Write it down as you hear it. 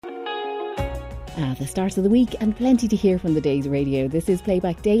The start of the week and plenty to hear from the day's radio. This is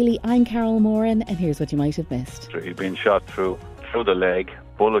Playback Daily. I'm Carol Moran and here's what you might have missed. He'd been shot through the leg.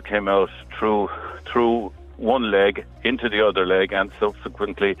 Bullet came out through one leg into the other leg and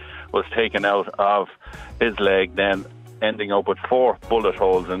subsequently was taken out of his leg, then ending up with 4 bullet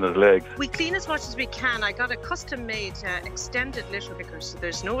holes in his legs. We clean as much as we can. I got a custom-made extended litter picker, so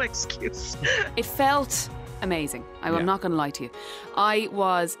there's no excuse. It felt amazing. I'm not going to lie to you. I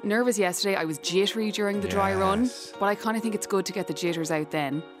was nervous yesterday. I was jittery during the dry run, but I kind of think it's good to get the jitters out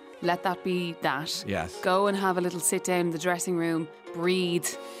then. Let that be that. Yes. Go and have a little sit down in the dressing room, breathe,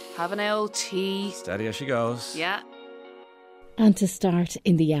 have an LT. Steady as she goes. Yeah. And to start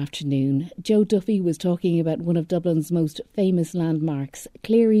in the afternoon, Joe Duffy was talking about one of Dublin's most famous landmarks,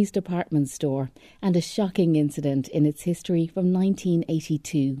 Cleary's department store, and a shocking incident in its history from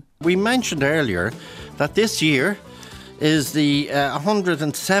 1982. We mentioned earlier that this year is the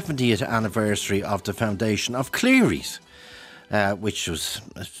 170th anniversary of the foundation of Cleary's, which was,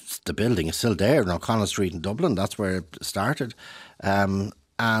 the building is still there on O'Connell Street in Dublin. That's where it started. And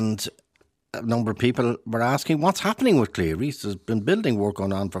a number of people were asking what's happening with Cleary's. There's been building work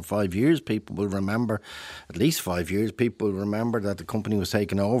going on for 5 years. People will remember, at least 5 years, people will remember that the company was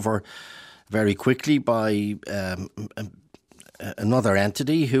taken over very quickly by another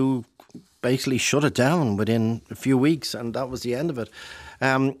entity who basically shut it down within a few weeks, and that was the end of it.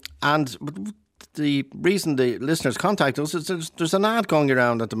 And the reason the listeners contact us is there's an ad going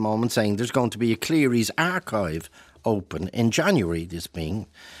around at the moment saying there's going to be a Cleary's archive open in January, this being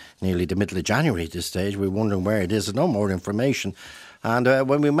nearly the middle of January at this stage. We're wondering where it is. There's no more information. And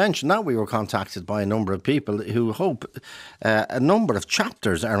when we mentioned that, we were contacted by a number of people who hope a number of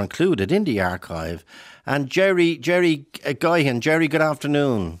chapters are included in the archive. And Jerry Guyan. Jerry, good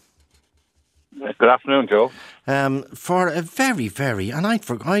afternoon. Good afternoon, Joe. For a very, very, and I'd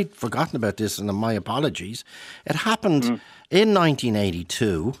forgotten about this, and my apologies. It happened in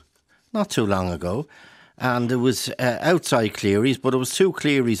 1982, not too long ago. And it was outside Cleary's, but it was 2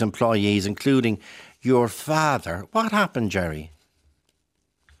 Cleary's employees, including your father. What happened, Jerry?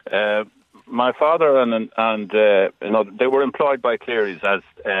 My father and they were employed by Cleary's as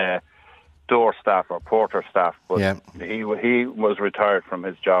door staff or porter staff, but he was retired from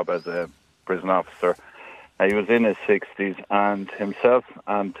his job as a prison officer. He was in his 60s, and himself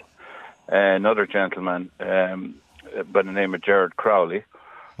and another gentleman by the name of Gerard Crowley.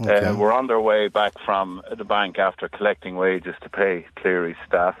 Were on their way back from the bank after collecting wages to pay Cleary's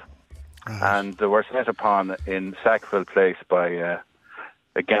staff. And they were set upon in Sackville Place by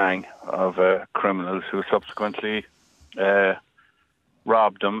a gang of criminals who subsequently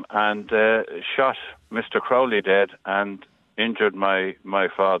robbed them and shot Mr. Crowley dead and injured my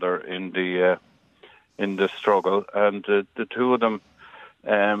father in the struggle. And the 2 of them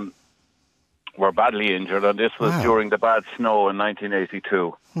were badly injured, and this was during the bad snow in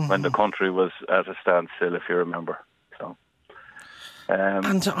 1982 when the country was at a standstill, if you remember. So,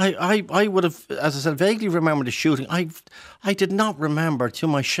 and I would have, as I said, vaguely remember the shooting. I did not remember, to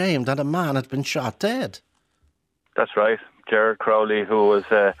my shame, that a man had been shot dead. That's right. Gerard Crowley, who was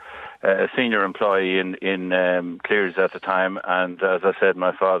a senior employee in Cleary's at the time, and as I said,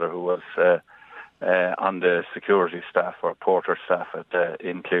 my father, who was on the security staff or porter staff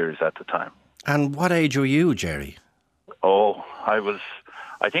in Cleary's at the time. And what age were you, Jerry? Oh, I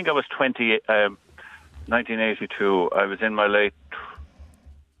think I was 20, 1982. I was in my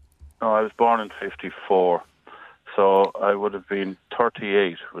I was born in 54. So I would have been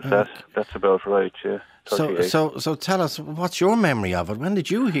 38. That's about right, yeah. 38. So tell us, what's your memory of it? When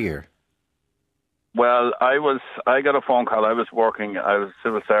did you hear? Well, I got a phone call. I was a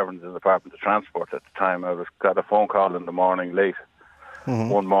civil servant in the Department of Transport at the time. Got a phone call in the morning late,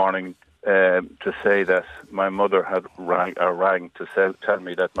 one morning, to say that my mother had rang to tell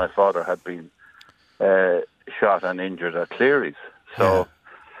me that my father had been shot and injured at Cleary's. So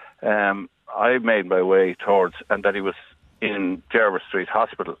I made my way towards, and that he was in Jervis Street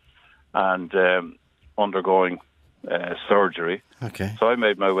Hospital and undergoing surgery. Okay. So I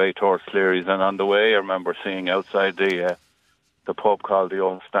made my way towards Cleary's, and on the way I remember seeing outside the pub called the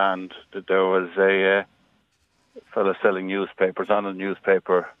Old Stand that there was a fella selling newspapers. On the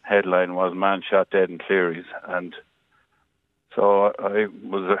newspaper headline was "Man shot dead in Cleary's," and so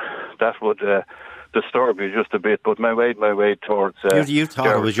that would disturb you just a bit. But I made my way towards you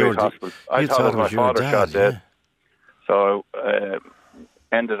thought it was your hospital. I thought it was my father shot dead. So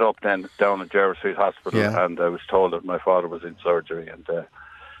ended up then down at Jervis Street Hospital, and I was told that my father was in surgery, and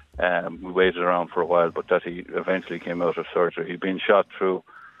we waited around for a while, but that he eventually came out of surgery. He'd been shot through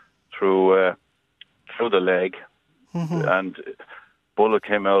the leg, bullet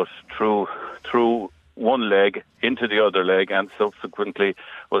came out through one leg into the other leg, and subsequently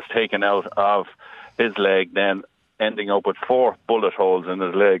was taken out of his leg, then ending up with 4 bullet holes in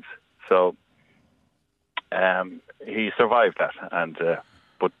his legs. So he survived that, and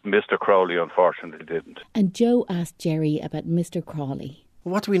but Mr. Crowley unfortunately didn't. And Joe asked Jerry about Mr. Crawley.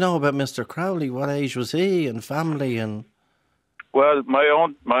 What do we know about Mr. Crowley? What age was he, and family, and? Well, my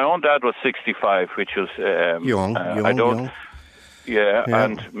own dad was 65, which was young. Yeah,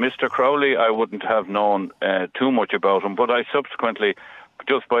 and Mr. Crowley, I wouldn't have known too much about him, but I subsequently,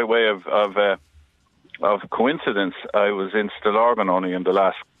 just by way of coincidence, I was in Stillorgan only in the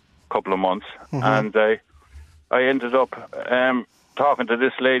last couple of months, and I ended up talking to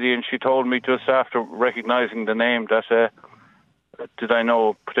this lady, and she told me just after recognising the name that did I know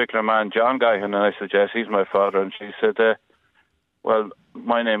a particular man, John Guyhan, and I said, yes, he's my father, and she said, well,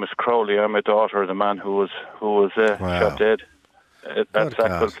 my name is Crowley. I'm a daughter of the man who was shot dead at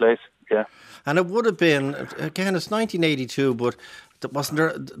Sackville Place. Yeah, and it would have been, again, it's 1982, but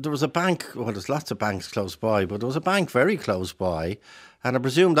there was a bank. Well, there's lots of banks close by, but there was a bank very close by, and I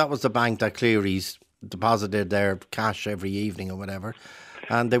presume that was the bank that Cleary's deposited their cash every evening or whatever,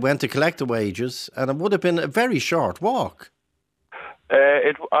 and they went to collect the wages, and it would have been a very short walk.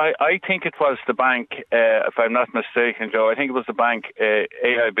 I think it was the bank, if I'm not mistaken, Joe. I think it was the bank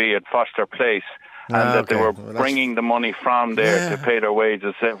AIB at Foster Place, and that they were bringing the money from there to pay their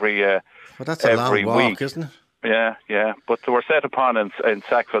wages every that's a long walk, week, isn't it? Yeah. But they were set upon in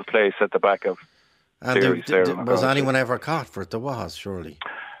Sackville Place at the back of. And was anyone ever caught for it? There was, surely.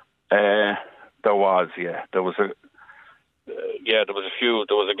 There was, yeah. There was a few.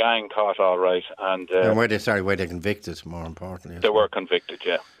 There was a gang caught, all right, and were they convicted? More importantly, they were convicted.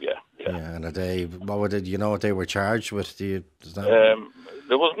 Yeah. And what they were charged with? There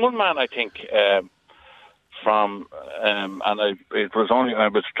was one man, I think, from, and I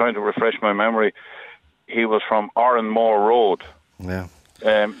was trying to refresh my memory. He was from Oranmore Road. Yeah.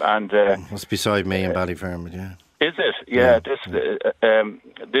 And that's beside me in Ballyfermot. Yeah. Is it? Yeah.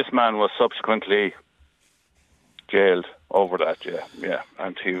 This man was subsequently jailed over that, yeah,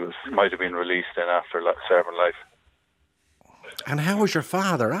 and he might have been released then after serving life. And how was your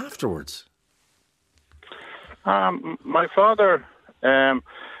father afterwards? My father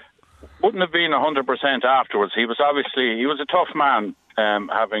wouldn't have been 100% afterwards. He was a tough man,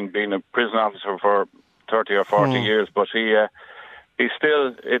 having been a prison officer for 30 or 40 years, but he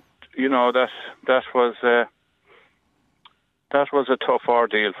still, that was a tough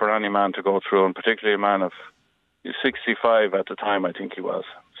ordeal for any man to go through, and particularly a man of 65 at the time, I think he was.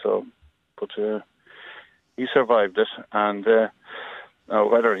 So, but he survived it, and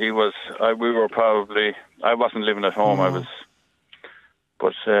whether he was, I wasn't living at home. I was,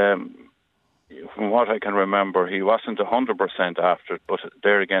 but from what I can remember, he wasn't 100% after it. But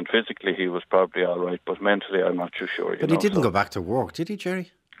there again, physically he was probably all right, but mentally I'm not too sure. But he didn't go back to work, did he,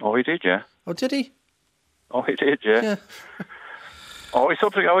 Jerry? Oh, he did, yeah. Oh, did he? Oh, he did, yeah. He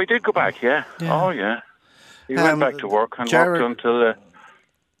did go back, yeah. Oh, yeah. He went back to work and worked until,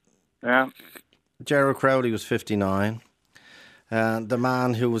 Gerard Crowley was 59. The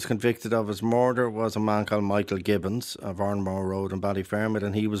man who was convicted of his murder was a man called Michael Gibbons of Oranmore Road in Ballyfermot,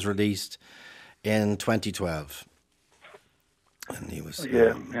 and he was released in 2012. And he was,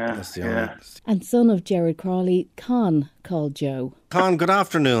 that's the only. And son of Gerard Crawley, Con called Joe. Con, good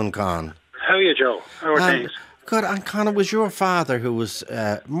afternoon, Con. How are you, Joe? How are things? Good, and Con, it was your father who was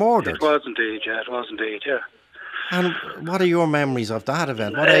murdered. It was indeed, yeah. And what are your memories of that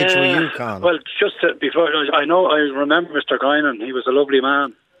event? What age were you, Con? Well, just before, I remember Mr. Guinan. He was a lovely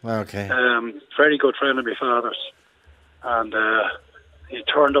man. Okay. Very good friend of my father's. And he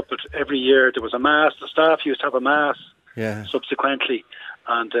turned up every year. There was a mass. The staff used to have a mass subsequently.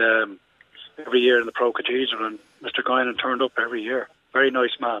 And every year in the Pro Cathedral. And Mr. Guinan turned up every year. Very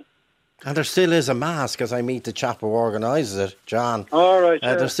nice man. And there still is a mass, because I meet the chap who organises it, John. All right,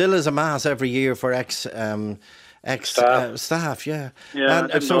 There still is a mass every year for staff, yeah.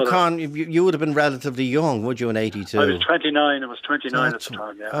 And so, Con, you would have been relatively young, would you, in 82? I was 29. I was 29 at the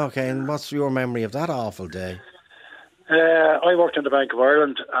time, yeah. Okay, and what's your memory of that awful day? I worked in the Bank of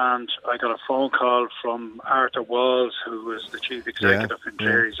Ireland, and I got a phone call from Arthur Walls, who was the chief executive in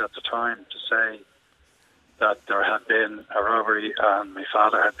Cleary's at the time, to say that there had been a robbery and my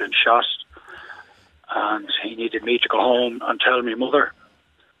father had been shot, and he needed me to go home and tell my mother.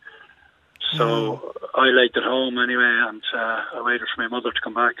 So I left at home anyway, and I waited for my mother to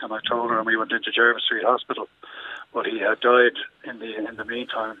come back, and I told her, and we went into Jervis Street Hospital. But he had died in the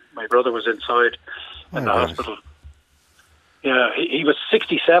meantime. My brother was inside in the hospital. Yeah, he was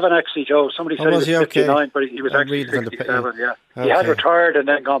 67 actually, Joe. Somebody said he was 59, okay? But he was actually 67, yeah. Okay. He had retired and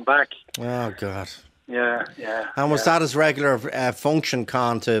then gone back. Oh, God. Yeah. And was that his regular function,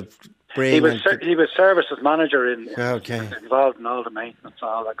 Con, to bring... He was services manager involved in all the maintenance and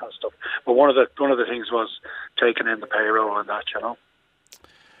all that kind of stuff. But one of the things was taking in the payroll and that, you know.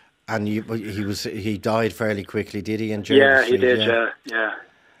 And he died fairly quickly, did he? Yeah, he did, yeah.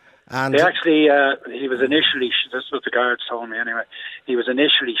 And he actually, he was initially, this is what the guards told me anyway, he was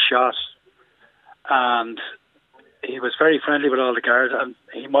initially shot and he was very friendly with all the guards and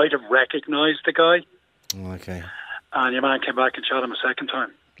he might have recognised the guy. Okay. And your man came back and shot him a second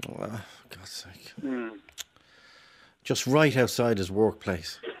time. Oh, for God's sake. Just right outside his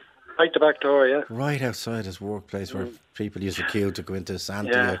workplace. Right the back door, yeah. Right outside his workplace where people used to queue to go into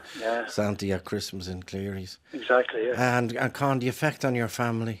Santi at Christmas in Cleary's. Exactly, yeah. And Con, the effect on your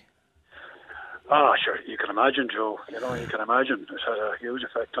family? Oh, sure, you can imagine, Joe. You can imagine. It's had a huge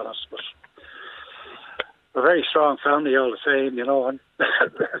effect on us, but we're a very strong family all the same, and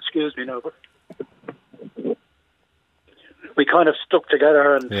excuse me, but we kind of stuck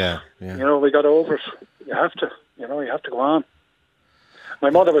together and, we got over it. You have to go on. My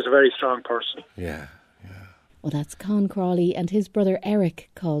mother was a very strong person. Yeah. Well, that's Con Crawley and his brother Eric,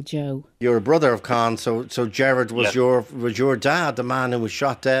 called Joe. You're a brother of Con, so Gerard was your dad, the man who was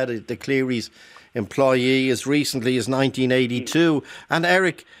shot dead, the Cleary's employee as recently as 1982. And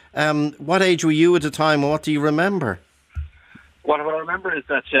Eric, what age were you at the time? What do you remember? What I remember is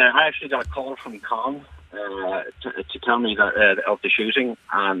that I actually got a call from Con to tell me that of the shooting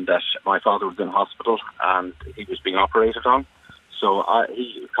and that my father was in hospital and he was being operated on. So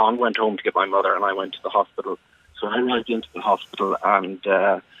Con went home to get my mother and I went to the hospital. So I arrived into the hospital and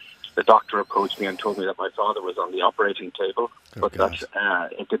the doctor approached me and told me that my father was on the operating table,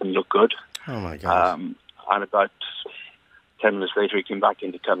 that it didn't look good. Oh, my God. And about 10 minutes later he came back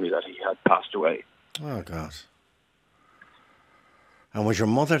in to tell me that he had passed away. Oh, God. And was your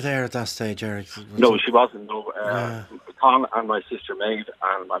mother there at that stage, Eric? No, she wasn't. No. Con and my sister Maeve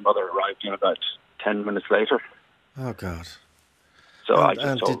and my mother arrived in about 10 minutes later. Oh, God. So I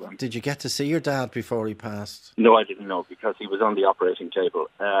just told them. Did you get to see your dad before he passed? No, I didn't know because he was on the operating table.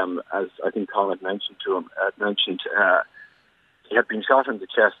 As I think Colin had mentioned to him, he had been shot in the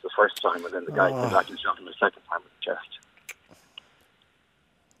chest the first time, and then the guy came back and shot him the second time in the chest.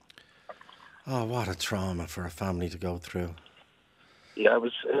 Oh, what a trauma for a family to go through. Yeah, it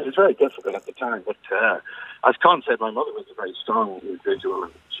was very difficult at the time, but as Colin said, my mother was a very strong individual,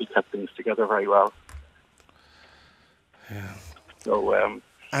 and she kept things together very well. Yeah. So,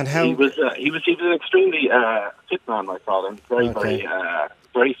 and how he was an extremely fit man, my father, very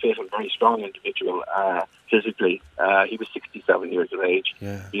fit and very strong individual physically. He was 67 years of age.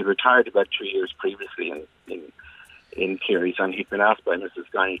 Yeah. He retired about 3 years previously in Cleary's, and he'd been asked by Mrs.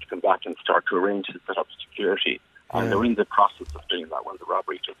 Guiney to come back and start to arrange to set up security. And they were in the process of doing that when the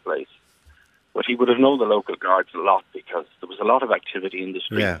robbery took place. But he would have known the local guards a lot because there was a lot of activity in the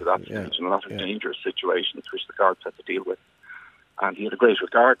streets at that stage and a lot of dangerous situations which the guards had to deal with. And he had a great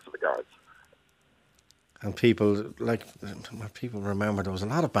regard for the guards. And people remember there was a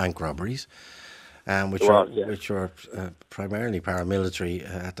lot of bank robberies, which were primarily paramilitary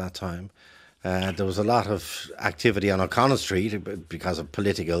at that time. There was a lot of activity on O'Connell Street because of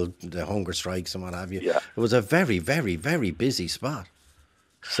the hunger strikes and what have you. Yeah. It was a very, very, very busy spot.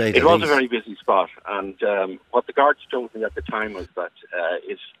 It was a very busy spot, and what the guards told me at the time was that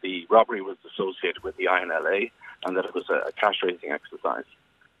the robbery was associated with the INLA and that it was a cash-raising exercise.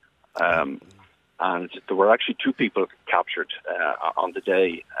 And there were actually two people captured on the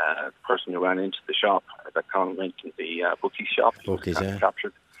day. The person who ran into the shop that Colin mentioned, the bookie shop, was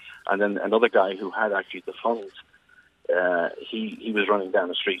captured. And then another guy who had actually the funds, he was running down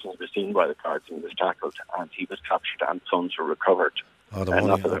the street and he was seen by the guards and he was tackled and he was captured and funds were recovered. Oh, the money,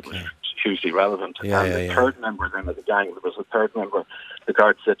 not that it was hugely relevant. The third member then of the gang, there was a third member, the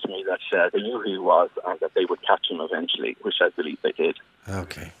guards said to me that they knew who he was and that they would catch him eventually, which I believe they did.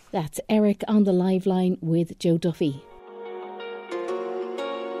 Okay. That's Eric on the live line with Joe Duffy.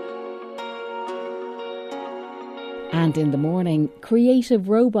 And in the morning, Creative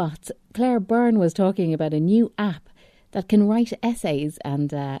Robots. Claire Byrne was talking about a new app that can write essays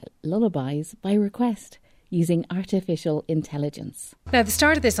and lullabies by request. using artificial intelligence. Now, the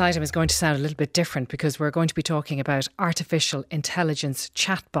start of this item is going to sound a little bit different because we're going to be talking about artificial intelligence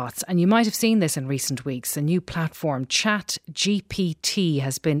chatbots. And you might have seen this in recent weeks. A new platform, ChatGPT,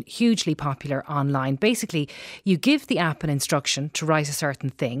 has been hugely popular online. Basically, you give the app an instruction to write a certain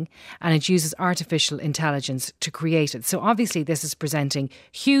thing and it uses artificial intelligence to create it. So obviously this is presenting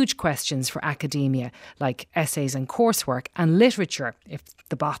huge questions for academia, like essays and coursework, and literature. If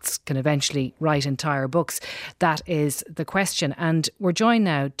the bots can eventually write entire books, that is the question. And we're joined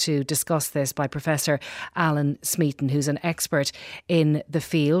now to discuss this by Professor Alan Smeaton, who's an expert in the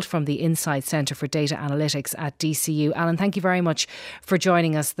field from the Insight Centre for Data Analytics at DCU. Alan, thank you very much for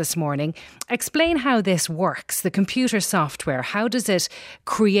joining us this morning. Explain how this works, the computer software. How does it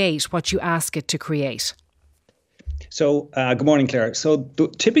create what you ask it to create? So, good morning, Claire. So,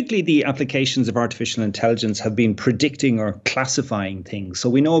 typically the applications of artificial intelligence have been predicting or classifying things. So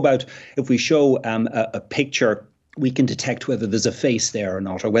we know about if we show a picture, we can detect whether there's a face there or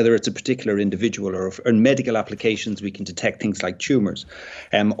not, or whether it's a particular individual, or in medical applications, we can detect things like tumours.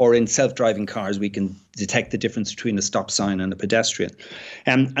 Or in self-driving cars, we can detect the difference between a stop sign and a pedestrian.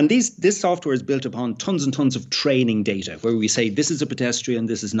 And this software is built upon tons and tons of training data where we say this is a pedestrian,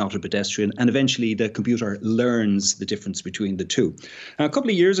 this is not a pedestrian, and eventually the computer learns the difference between the two. Now,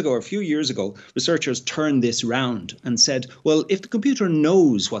 a few years ago, researchers turned this round and said, well, if the computer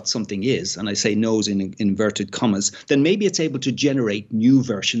knows what something is, and I say knows in inverted commas, then maybe it's able to generate new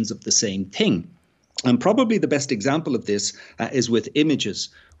versions of the same thing. And probably the best example of this is with images,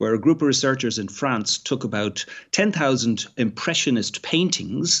 where a group of researchers in France took about 10,000 impressionist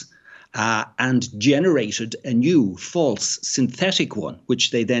paintings and generated a new false synthetic one,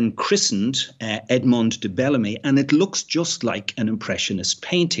 which they then christened Edmond de Bellamy, and it looks just like an impressionist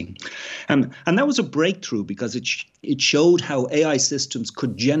painting. And that was a breakthrough because it showed how AI systems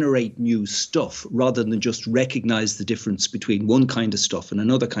could generate new stuff rather than just recognize the difference between one kind of stuff and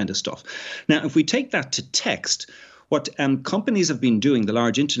another kind of stuff. Now, if we take that to text, what companies have been doing, the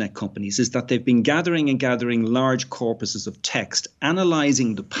large internet companies, is that they've been gathering large corpuses of text,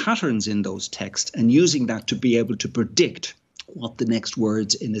 analysing the patterns in those texts and using that to be able to predict what the next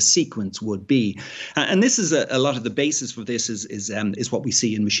words in a sequence would be. And this is a lot of the basis for this is what we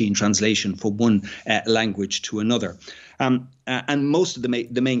see in machine translation from one language to another. And most of the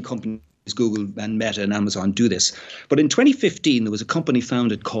main companies, Google and Meta and Amazon, do this. But in 2015, there was a company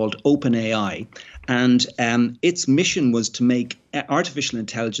founded called OpenAI, and its mission was to make artificial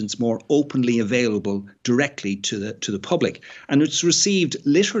intelligence more openly available directly to the public. And it's received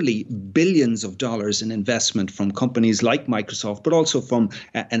literally billions of dollars in investment from companies like Microsoft, but also from,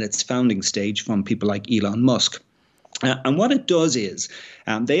 in its founding stage, from people like Elon Musk. And what it does is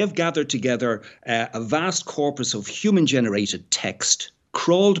they have gathered together a vast corpus of human-generated text,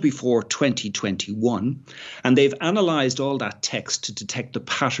 crawled before 2021, and they've analysed all that text to detect the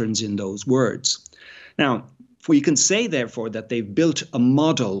patterns in those words. Now, we can say, therefore, that they've built a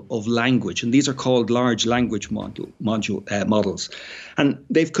model of language, and these are called large language models. And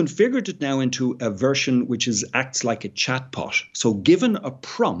they've configured it now into a version which acts like a chatbot. So given a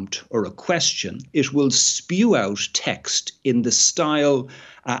prompt or a question, it will spew out text in the style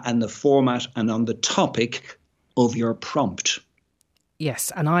and the format and on the topic of your prompt.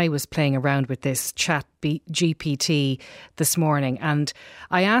 Yes, and I was playing around with this ChatGPT this morning, and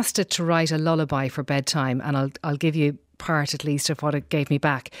I asked it to write a lullaby for bedtime, and I'll give you part at least of what it gave me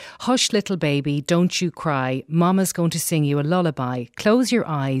back. Hush, little baby, don't you cry. Mama's going to sing you a lullaby. Close your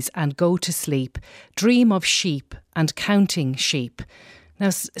eyes and go to sleep. Dream of sheep and counting sheep. Now,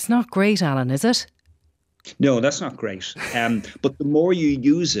 it's not great, Alan, is it? No, that's not great. But the more you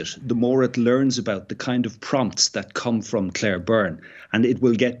use it, the more it learns about the kind of prompts that come from Claire Byrne. And it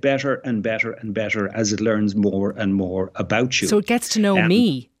will get better and better and better as it learns more and more about you. So it gets to know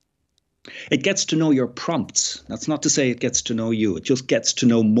me. It gets to know your prompts. That's not to say it gets to know you. It just gets to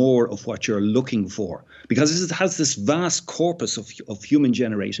know more of what you're looking for, because it has this vast corpus of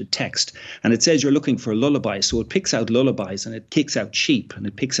human-generated text. And it says you're looking for a lullaby, so it picks out lullabies and it kicks out sheep and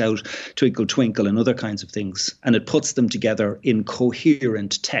it picks out Twinkle Twinkle and other kinds of things. And it puts them together in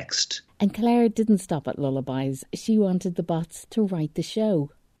coherent text. And Claire didn't stop at lullabies. She wanted the bots to write the show.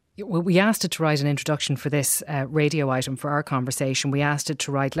 Well, we asked it to write an introduction for this radio item for our conversation. We asked it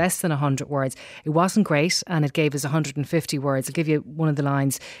to write less than 100 words. It wasn't great, and it gave us 150 words. I'll give you one of the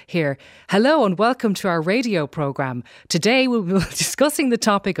lines here. Hello and welcome to our radio programme. Today we'll be discussing the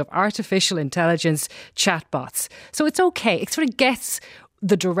topic of artificial intelligence chatbots. So it's okay. It sort of gets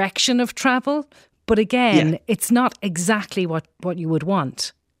the direction of travel, but again, It's not exactly what you would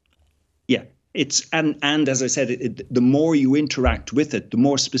want. Yeah. It's and as I said, the more you interact with it, the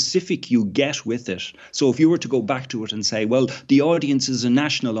more specific you get with it. So if you were to go back to it and say, well, the audience is a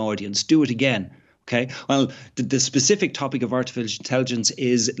national audience, do it again. Okay, well, the specific topic of artificial intelligence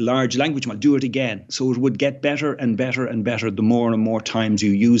is large language model. Do it again. So it would get better and better and better the more and more times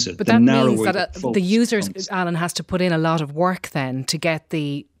you use it. But that means that the user, Alan, has to put in a lot of work then to get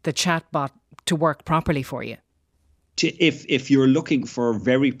the chatbot to work properly for you. If you're looking for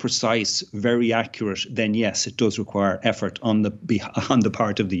very precise, very accurate, then yes, it does require effort on the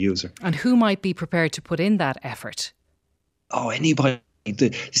part of the user. And who might be prepared to put in that effort? Oh, anybody.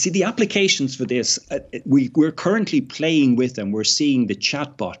 The applications for this, we're currently playing with them. We're seeing the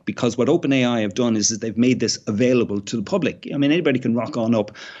chatbot, because what OpenAI have done is that they've made this available to the public. I mean, anybody can rock on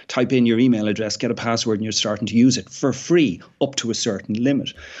up, type in your email address, get a password, and you're starting to use it for free up to a certain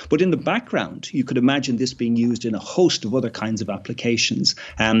limit. But in the background, you could imagine this being used in a host of other kinds of applications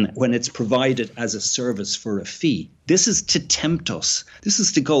when it's provided as a service for a fee. This is to tempt us. This is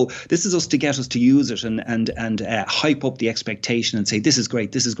us to get us to use it and hype up the expectation and say, this is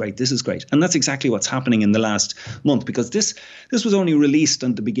great, this is great, this is great. And that's exactly what's happening in the last month, because this was only released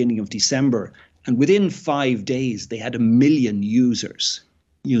at the beginning of December. And within 5 days, they had 1 million users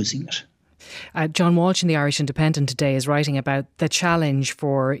using it. John Walsh in the Irish Independent today is writing about the challenge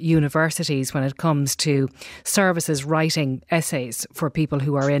for universities when it comes to services writing essays for people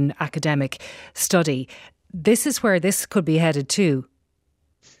who are in academic study. This is where this could be headed too.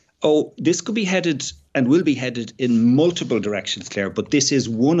 Oh, this could be headed and will be headed in multiple directions, Claire, but this is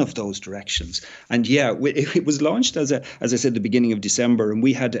one of those directions. And yeah, it was launched, as I said, the beginning of December, and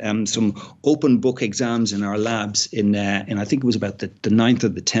we had some open book exams in our labs in I think it was about the 9th or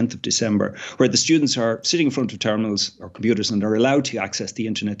the 10th of December, where the students are sitting in front of terminals or computers and are allowed to access the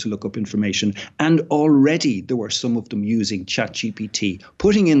internet to look up information. And already there were some of them using ChatGPT,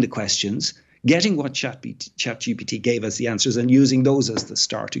 putting in the questions, getting what ChatGPT gave us the answers and using those as the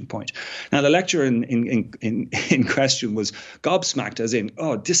starting point. Now, the lecturer in question was gobsmacked, as in,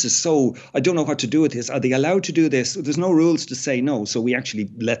 oh, this is so, I don't know what to do with this. Are they allowed to do this? There's no rules to say no. So we actually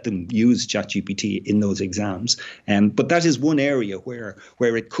let them use ChatGPT in those exams. But that is one area where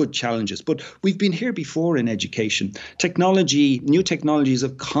it could challenge us. But we've been here before in education. New technologies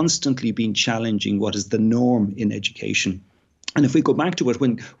have constantly been challenging what is the norm in education. And if we go back to it,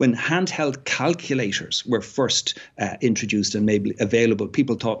 when handheld calculators were first introduced and made available,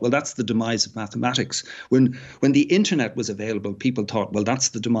 people thought, well, that's the demise of mathematics. When the internet was available, people thought, well, that's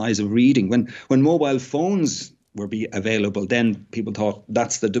the demise of reading. When mobile phones were available, then people thought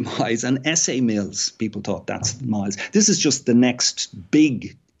that's the demise. And essay mills, people thought that's the demise. This is just the next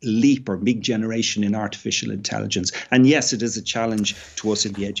big leap or big generation in artificial intelligence. And yes, it is a challenge to us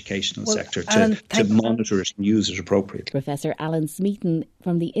in the educational sector to monitor it and use it appropriately. Professor Alan Smeaton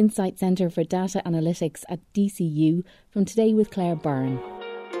from the Insight Centre for Data Analytics at DCU from Today with Claire Byrne.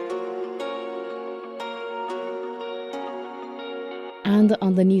 And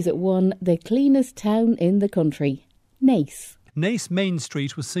on the news at 1, the cleanest town in the country, Naas. Naas Main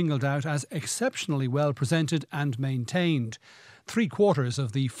Street was singled out as exceptionally well presented and maintained. 3/4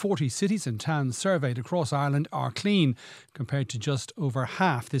 of the 40 cities and towns surveyed across Ireland are clean, compared to just over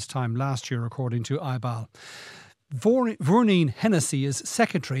half this time last year, according to IBAL. Verneen Hennessy is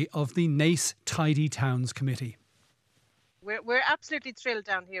secretary of the Naas Tidy Towns Committee. We're absolutely thrilled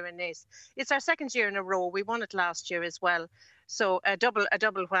down here in Naas. It's our second year in a row. We won it last year as well. So a double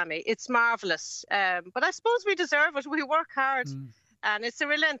whammy. It's marvellous. But I suppose we deserve it. We work hard. And it's a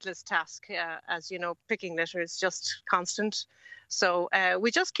relentless task. As you know, picking litter is just constant. So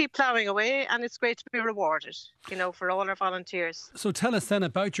we just keep ploughing away, and it's great to be rewarded, for all our volunteers. So tell us then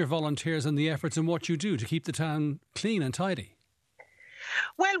about your volunteers and the efforts and what you do to keep the town clean and tidy.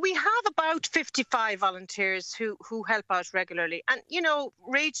 Well, we have about 55 volunteers who help out regularly. And,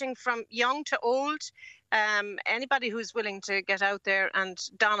 ranging from young to old, anybody who's willing to get out there and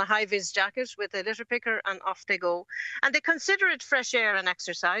don a high-vis jacket with a litter picker, and off they go. And they consider it fresh air and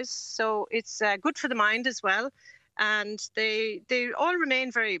exercise. So it's good for the mind as well. And they all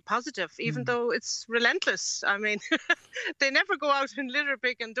remain very positive, even though it's relentless. I mean, they never go out and litter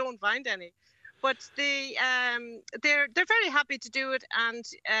pick and don't find any. But they're very happy to do it, and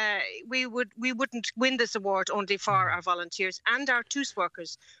we wouldn't win this award only for our volunteers and our TUS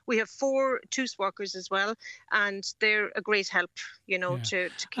workers. We have 4 TUS workers as well, and they're a great help, to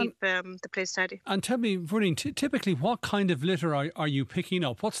keep the place tidy. And tell me, Verneen, typically what kind of litter are you picking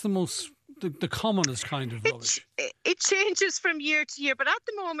up? What's the commonest kind of rubbish? It changes from year to year, but at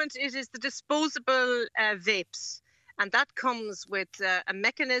the moment it is the disposable vapes. And that comes with a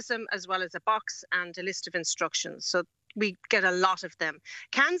mechanism as well as a box and a list of instructions. So We get a lot of them.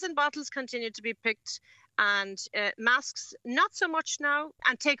 Cans and bottles continue to be picked, and masks not so much now,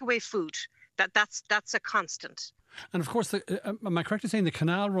 and takeaway food. That's a constant. And of course, am I correct in saying the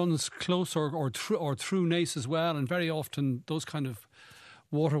canal runs close or through Naas as well? And very often those kind of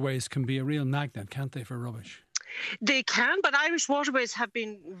waterways can be a real magnet, can't they, for rubbish? They can, but Irish Waterways have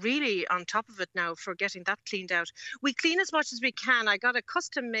been really on top of it now for getting that cleaned out. We clean as much as we can. I got a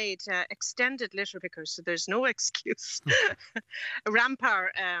custom-made extended litter picker, so there's no excuse. Rampar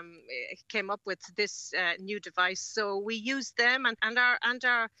came up with this new device, so we use them, and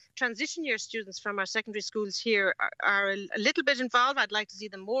our transition year students from our secondary schools here are a little bit involved. I'd like to see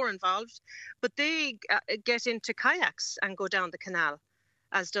them more involved, but they get into kayaks and go down the canal,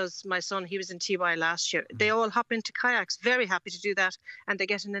 as does my son. He was in TY last year. They all hop into kayaks, very happy to do that, and they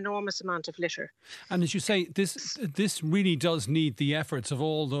get an enormous amount of litter. And as you say, this really does need the efforts of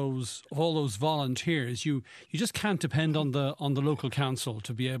all those volunteers. You just can't depend on the local council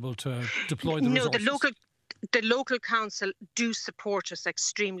to be able to deploy the resources. No, the local council do support us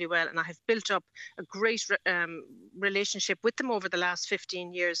extremely well, and I have built up a great relationship with them over the last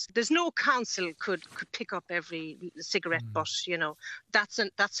 15 years. There's no council could pick up every cigarette butt, you know.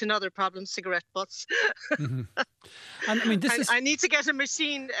 That's another problem, cigarette butts. Mm-hmm. And I mean, I need to get a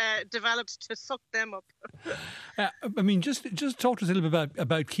machine developed to suck them up. I mean, just talk to us a little bit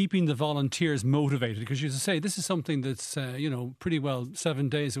about keeping the volunteers motivated, because as you say, this is something that's pretty well 7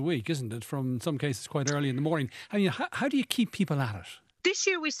 days a week, isn't it? From some cases quite early in the morning. I mean, how do you keep people at it? This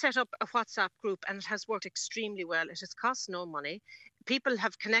year we set up a WhatsApp group, and it has worked extremely well. It has cost no money. People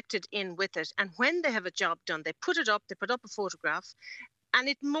have connected in with it, and when they have a job done, they put up a photograph, and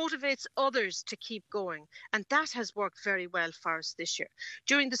it motivates others to keep going. And that has worked very well for us this year.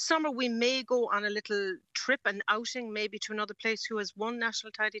 During the summer, we may go on a little trip, an outing, maybe to another place who has won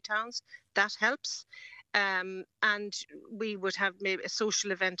National Tidy Towns. That helps. And we would have maybe a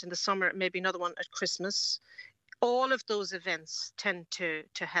social event in the summer, maybe another one at Christmas. All of those events tend to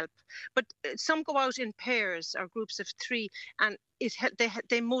help. But some go out in pairs or groups of 3, and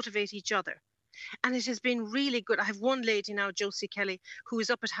they motivate each other. And it has been really good. I have one lady now, Josie Kelly, who is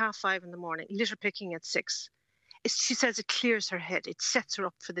up at 5:30 in the morning, litter picking at 6. She says it clears her head. It sets her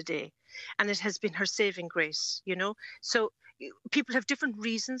up for the day. And it has been her saving grace, you know. So people have different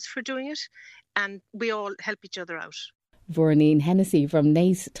reasons for doing it, and we all help each other out. Vorneen Hennessy from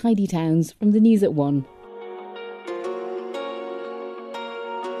Naas Tidy Towns from the News at 1.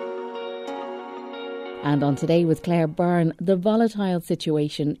 And on Today with Claire Byrne, the volatile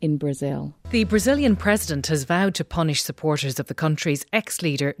situation in Brazil. The Brazilian president has vowed to punish supporters of the country's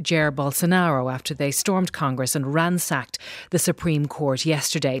ex-leader Jair Bolsonaro after they stormed Congress and ransacked the Supreme Court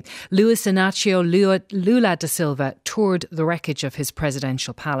yesterday. Luiz Inácio Lula da Silva toured the wreckage of his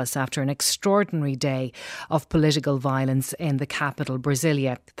presidential palace after an extraordinary day of political violence in the capital,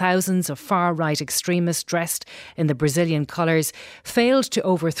 Brasilia. Thousands of far-right extremists dressed in the Brazilian colours failed to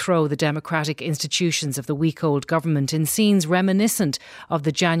overthrow the democratic institutions of the week-old government in scenes reminiscent of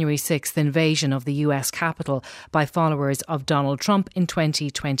the January 6th invasion of the US Capitol by followers of Donald Trump in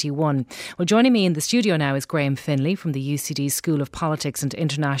 2021. Well, joining me in the studio now is Graham Finlay from the UCD School of Politics and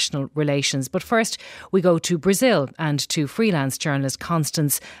International Relations. But first, we go to Brazil and to freelance journalist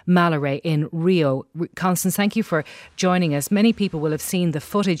Constance Mallory in Rio. Constance, thank you for joining us. Many people will have seen the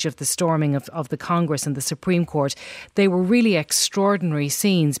footage of the storming of the Congress and the Supreme Court. They were really extraordinary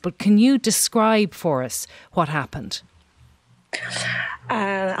scenes, but can you describe for us what happened?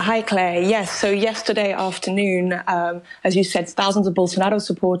 Hi, Claire. Yes, so yesterday afternoon, as you said, thousands of Bolsonaro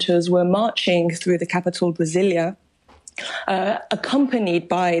supporters were marching through the capital, Brasilia, accompanied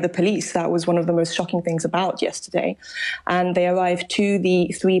by the police. That was one of the most shocking things about yesterday. And they arrived to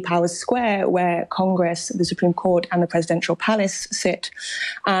the Three Powers Square, where Congress, the Supreme Court, and the Presidential Palace sit,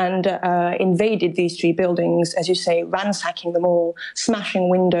 and invaded these 3 buildings, as you say, ransacking them all, smashing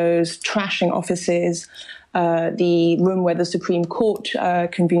windows, trashing offices. The room where the Supreme Court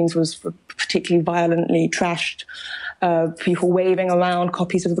convenes was particularly violently trashed. People waving around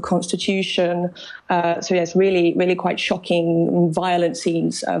copies of the Constitution. So yes, really, really quite shocking, violent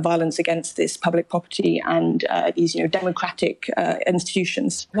scenes, violence against this public property and these, democratic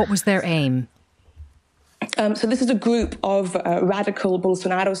institutions. What was their aim? So this is a group of radical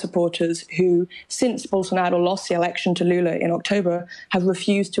Bolsonaro supporters who, since Bolsonaro lost the election to Lula in October, have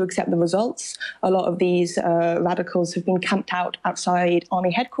refused to accept the results. A lot of these radicals have been camped out outside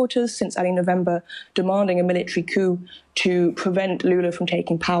army headquarters since early November, demanding a military coup to prevent Lula from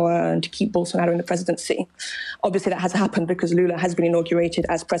taking power and to keep Bolsonaro in the presidency. Obviously, that has happened because Lula has been inaugurated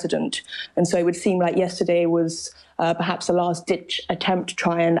as president. And so it would seem like yesterday was perhaps a last-ditch attempt to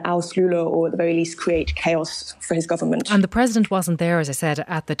try and oust Lula, or at the very least create chaos for his government. And the president wasn't there, as I said,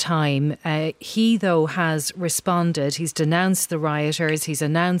 at the time. He, though, has responded. He's denounced the rioters. He's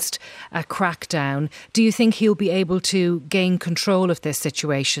announced a crackdown. Do you think he'll be able to gain control of this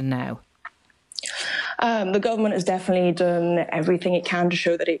situation now? The government has definitely done everything it can to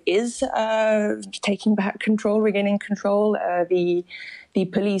show that it is taking back control, regaining control. The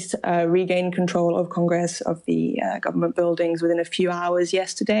police regained control of Congress, of the government buildings within a few hours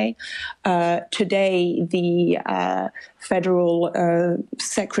yesterday. Today, the federal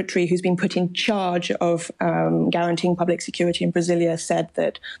secretary who's been put in charge of guaranteeing public security in Brasilia said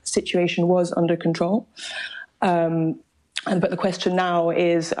that the situation was under control. But the question now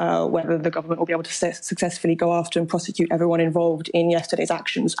is whether the government will be able to successfully go after and prosecute everyone involved in yesterday's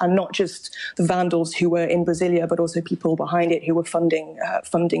actions, and not just the vandals who were in Brasilia, but also people behind it who were funding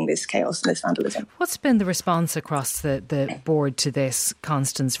this chaos and this vandalism. What's been the response across the board to this,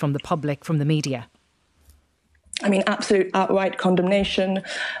 Constance, from the public, from the media? I mean, absolute outright condemnation.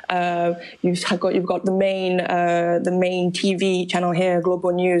 You've got the main TV channel here,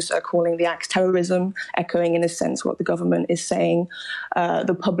 Globo News, calling the acts terrorism, echoing in a sense what the government is saying.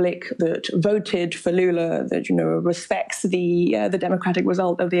 The public that voted for Lula, that respects the democratic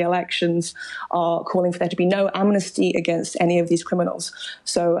result of the elections, are calling for there to be no amnesty against any of these criminals.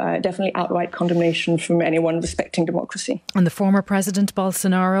 So definitely outright condemnation from anyone respecting democracy. And the former president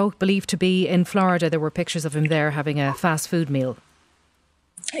Bolsonaro, believed to be in Florida, there were pictures of him there having a fast food meal.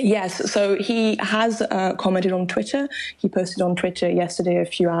 Yes, so he has commented on Twitter. He posted on Twitter yesterday, a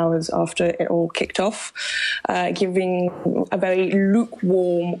few hours after it all kicked off, giving a very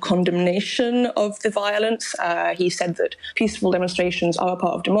lukewarm condemnation of the violence. He said that peaceful demonstrations are a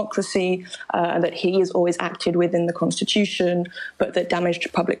part of democracy, and that he has always acted within the constitution, but that damage to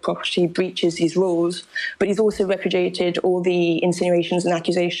public property breaches these rules. But he's also repudiated all the insinuations and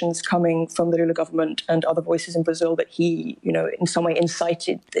accusations coming from the Lula government and other voices in Brazil that he, in some way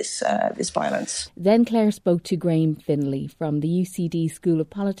incited this violence. Then Claire spoke to Graham Finlay from the UCD School of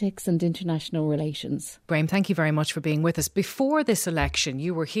Politics and International Relations. Graham, thank you very much for being with us. Before this election,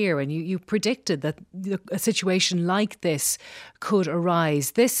 you were here and you predicted that a situation like this could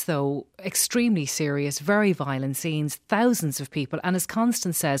arise. This, though, extremely serious, very violent scenes, thousands of people. And as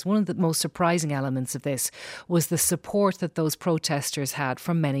Constance says, one of the most surprising elements of this was the support that those protesters had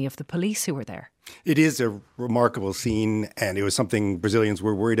from many of the police who were there. It is a remarkable scene, and it was something Brazilians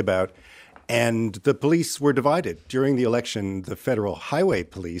were worried about. And the police were divided. During the election, the federal highway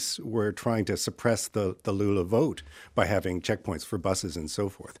police were trying to suppress the Lula vote by having checkpoints for buses and so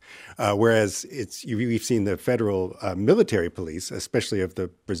forth. Whereas we've seen the federal military police, especially of the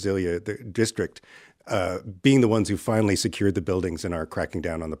Brasilia district, being the ones who finally secured the buildings and are cracking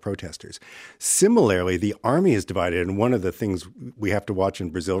down on the protesters. Similarly, the army is divided. And one of the things we have to watch in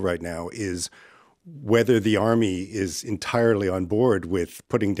Brazil right now is whether the army is entirely on board with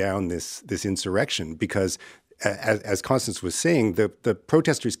putting down this insurrection, because as Constance was saying, the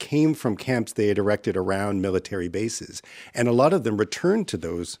protesters came from camps they had erected around military bases, and a lot of them returned to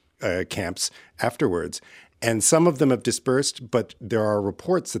those camps afterwards. And some of them have dispersed, but there are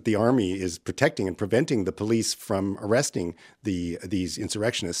reports that the army is protecting and preventing the police from arresting these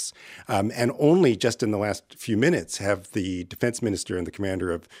insurrectionists. And only just in the last few minutes have the defense minister and the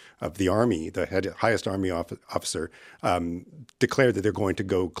commander of the army, the highest army officer, declared that they're going to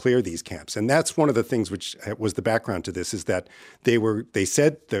go clear these camps. And that's one of the things which was the background to this, is that they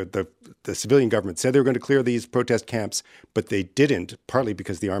said the civilian government said they were going to clear these protest camps, but they didn't, partly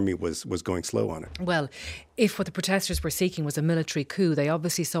because the army was going slow on it. Well, if what the protesters were seeking was a military coup, they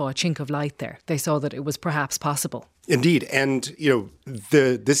obviously saw a chink of light there. They saw that it was perhaps possible. Indeed. And,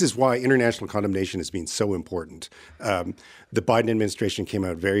 this is why international condemnation has been so important. The Biden administration came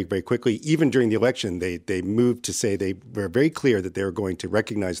out very, very quickly. Even during the election, they moved to say they were very clear that they were going to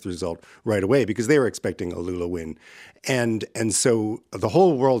recognize the result right away because they were expecting a Lula win. And so the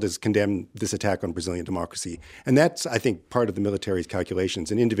whole world has condemned this attack on Brazilian democracy. And that's, I think, part of the military's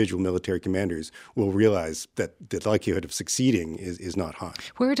calculations. And individual military commanders will realize that the likelihood of succeeding is not high.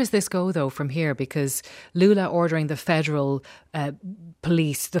 Where does this go, though, from here? Because Lula ordering the federal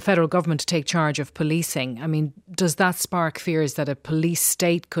police, the federal government to take charge of policing, I mean, does that spark fears that a police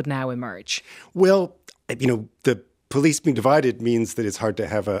state could now emerge? Well, the police being divided means that it's hard to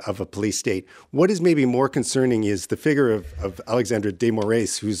have a police state. What is maybe more concerning is the figure of Alexandre de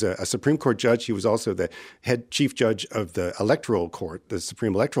Moraes, who's a Supreme Court judge. He was also the head chief judge of the Electoral Court, the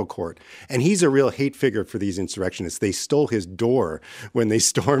Supreme Electoral Court. And he's a real hate figure for these insurrectionists. They stole his door when they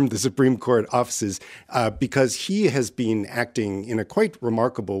stormed the Supreme Court offices because he has been acting in a quite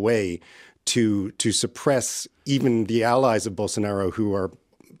remarkable way to suppress even the allies of Bolsonaro who are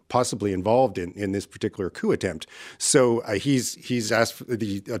possibly involved in this particular coup attempt. So he's asked,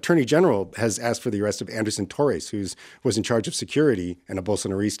 the Attorney General has asked for the arrest of Anderson Torres, who was in charge of security and a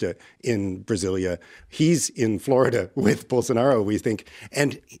Bolsonarista in Brasilia. He's in Florida with Bolsonaro, we think.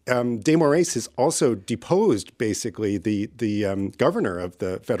 And de Moraes has also deposed, basically, the governor of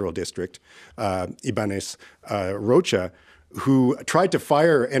the federal district, Ibanez Rocha, who tried to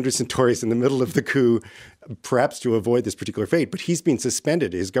fire Anderson Torres in the middle of the coup, perhaps to avoid this particular fate. But he's been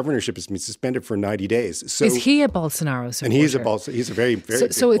suspended. His governorship has been suspended for 90 days. So, is he a Bolsonaro supporter? And he's a very, very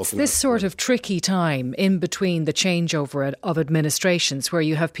big So it's Bolsonaro this sort of tricky time in between the changeover of administrations where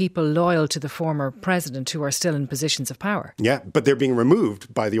you have people loyal to the former president who are still in positions of power. Yeah, but they're being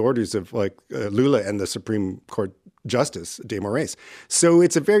removed by the orders of Lula and the Supreme Court Justice, de Moraes. So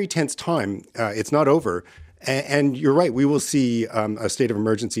it's a very tense time. It's not over. And you're right, we will see a state of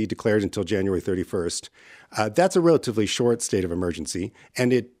emergency declared until January 31st. That's a relatively short state of emergency,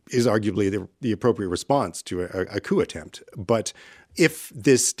 and it is arguably the appropriate response to a coup attempt. But if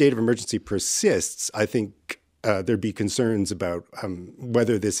this state of emergency persists, I think there'd be concerns about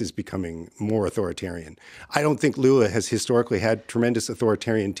whether this is becoming more authoritarian. I don't think Lula has historically had tremendous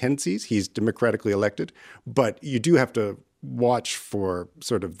authoritarian tendencies. He's democratically elected, but you do have to watch for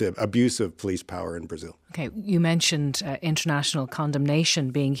sort of the abuse of police power in Brazil. Okay, you mentioned international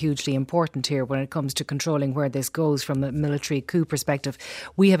condemnation being hugely important here when it comes to controlling where this goes from a military coup perspective.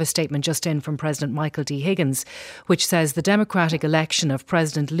 We have a statement just in from President Michael D. Higgins, which says the democratic election of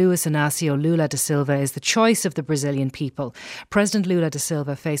President Luiz Inácio Lula da Silva is the choice of the Brazilian people. President Lula da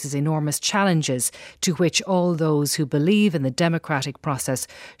Silva faces enormous challenges to which all those who believe in the democratic process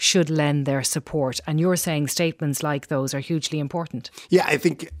should lend their support. And you're saying statements like those are hugely important. Yeah, I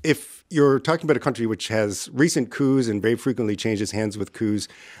think if you're talking about a country which has recent coups and very frequently changes hands with coups,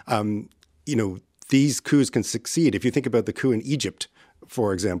 these coups can succeed. If you think about the coup in Egypt,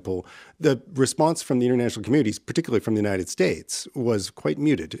 for example, the response from the international communities, particularly from the United States, was quite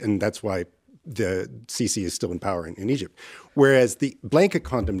muted. And that's why the Sisi is still in power in Egypt. Whereas the blanket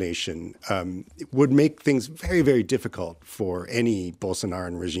condemnation would make things very, very difficult for any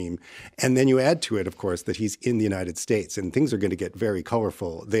Bolsonaran regime. And then you add to it, of course, that he's in the United States, and things are going to get very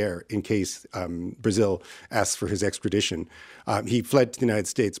colorful there in case Brazil asks for his extradition. He fled to the United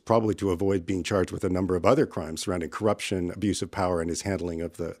States probably to avoid being charged with a number of other crimes surrounding corruption, abuse of power, and his handling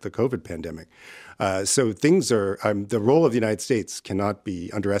of the COVID pandemic. So things are, the role of the United States cannot be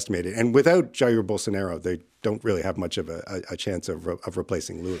underestimated. And without Jair Bolsonaro, they don't really have much of a chance of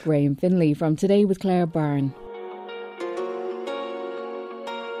replacing Lula. Graham Finlay from Today with Claire Byrne.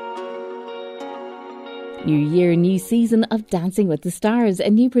 New year, new season of Dancing with the Stars. A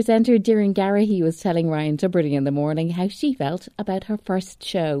new presenter, Doireann Garrihy, was telling Ryan Tubridy in the morning how she felt about her first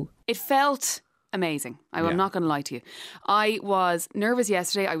show. It felt amazing. I'm not going to lie to you. I was nervous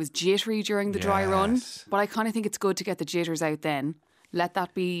yesterday. I was jittery during the dry run, but I kind of think it's good to get the jitters out then. Let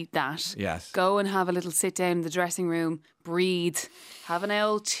that be that. Yes. Go and have a little sit down in the dressing room, breathe, have an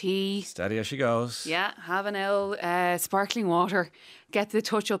L tea. Steady as she goes. Yeah, have an L sparkling water, get the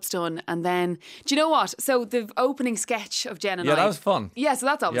touch-ups done, and then, do you know what? So the opening sketch of Jen and I. Yeah, that was fun. Yeah, so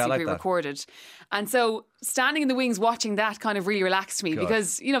that's obviously pre-recorded. And so standing in the wings watching that kind of really relaxed me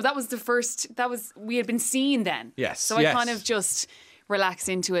because, that was the first, we had been seen then. Yes. So I kind of just relaxed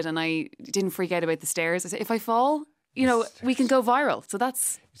into it and I didn't freak out about the stairs. I said, if I fall, we can go viral. So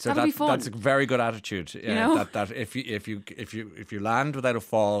that'll be fun. That's a very good attitude. That if you land without a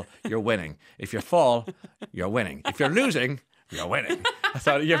fall, you're winning. If you fall, you're winning. If you're losing, you're winning.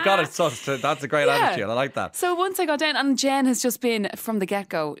 So you've got it. So that's a great attitude. I like that. So once I got down, and Jen has just been from the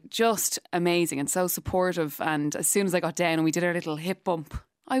get-go just amazing and so supportive. And as soon as I got down and we did our little hip bump,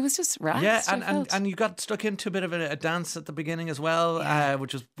 I was just rapt. Yeah, and you got stuck into a bit of a dance at the beginning as well,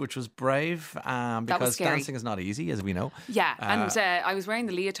 which was brave because dancing is not easy, as we know. Yeah, and I was wearing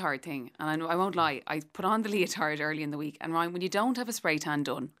the leotard thing, and I won't lie, I put on the leotard early in the week. And Ryan, when you don't have a spray tan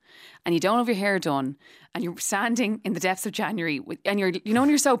done, and you don't have your hair done, and you're standing in the depths of January, and when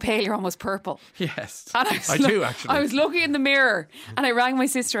you're so pale, you're almost purple. Yes, and I do actually. I was looking in the mirror, and I rang my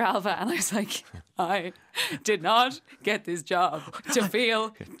sister Alva, and I was like, I did not get this job to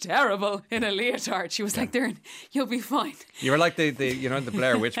feel terrible in a leotard. She was like, Doireann, you'll be fine. You were like the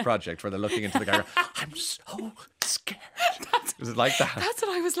Blair Witch Project where they're looking into the camera. I'm so scared. Was it like that? That's what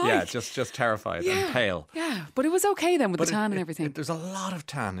I was like. Yeah, just terrified and pale. Yeah, but it was okay then with the tan and everything. There's a lot of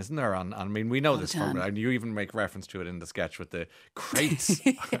tan, isn't there? I mean, we know this from, and you even make reference to it in the sketch with the crates.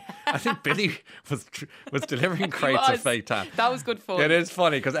 I think Billy was delivering crates of fake tan. That was good fun. It is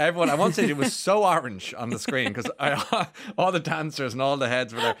funny because everyone, I won't say it was so orange on the screen because all the dancers and all the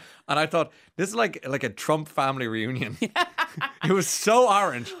heads were there. And I thought, this is like a Trump family reunion. It was so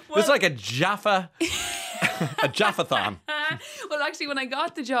orange. This is like a Jaffa-thon. Well, actually, when I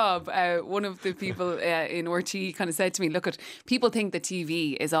got the job, one of the people in RT kind of said to me, look, people think that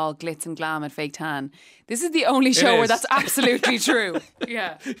TV is all glitz and glam and fake tan. This is the only show where that's absolutely true.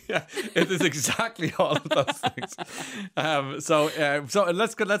 Yeah. Yeah, it is exactly all of those things. So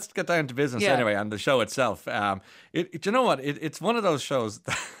let's get down to business anyway, and the show itself. Do you know what? It's one of those shows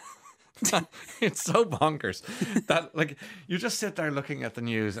that it's so bonkers that like you just sit there looking at the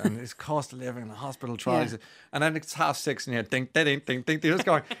news and it's cost of living and hospital trolleys, and then it's 6:30 and you're think you're just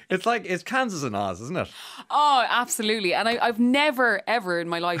going, it's Kansas and Oz, isn't it? Oh, absolutely. And I've never ever in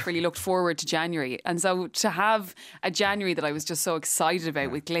my life really looked forward to January, and so to have a January that I was just so excited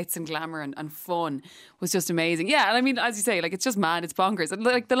about with glitz and glamour and fun was just amazing. Yeah, and I mean, as you say, like it's just mad, it's bonkers. And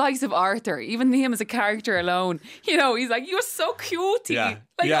like the likes of Arthur, even him as a character alone, you know, he's like, you're so cute.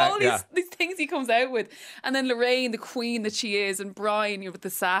 All these things he comes out with. And then Lorraine, the queen that she is, and Brian, with the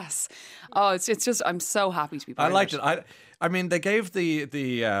sass. Oh, it's just, I'm so happy to be part of it. I liked it. I mean, they gave the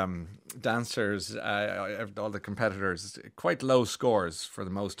dancers, all the competitors, quite low scores for the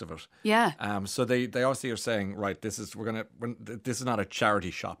most of it. Yeah. So they obviously are saying, right, this is not a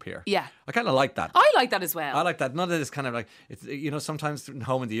charity shop here. Yeah. I kind of like that. I like that as well. I like that. None of this kind of like, it's, you know, sometimes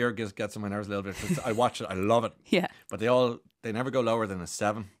Home in the Year gets on my nerves a little bit. I watch it, I love it. Yeah. But they never go lower than a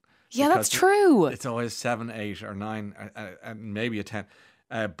 7. Yeah, that's true. It's always 7, 8 or 9 and maybe a 10.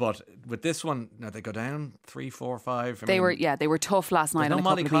 But with this one, they go down 3, 4, 5. They were tough last night on a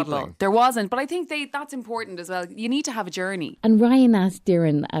couple of people. There wasn't, but I think that's important as well. You need to have a journey. And Ryan asked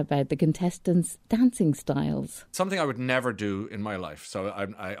Darren about the contestants' dancing styles. Something I would never do in my life. So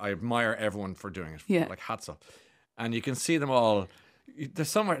I admire everyone for doing it. Yeah. Like hats off. And you can see them all. There's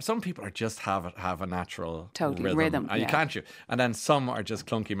some people are just have a natural rhythm. And you can't you. And then some are just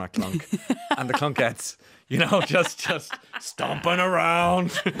clunky McClunk. And the clunkettes, you know, just stomping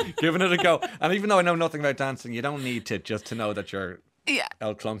around, giving it a go. And even though I know nothing about dancing, you don't need to know that you're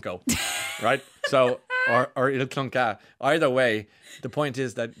El Clunko, right? So or El Clunka. Either way, the point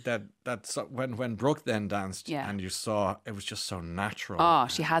is that when Brooke then danced, and you saw it was just so natural. Oh,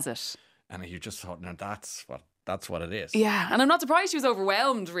 she has it. And you just thought, now that's what it is. Yeah, and I'm not surprised she was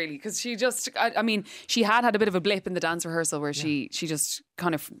overwhelmed, really, because she just, I mean, she had a bit of a blip in the dance rehearsal where she just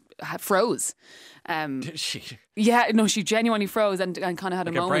kind of froze. Did she? Yeah, no, she genuinely froze and kind of had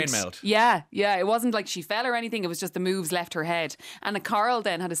like a moment. A brain melt. Yeah, it wasn't like she fell or anything, it was just the moves left her head. And Carl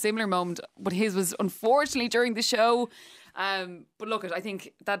then had a similar moment, but his was unfortunately during the show. But look, I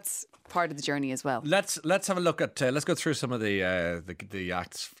think that's part of the journey as well. Let's have a look at let's go through some of the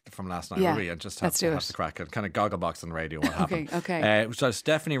acts from last night, and just have the crack and kind of gogglebox on the radio what happened. Okay. So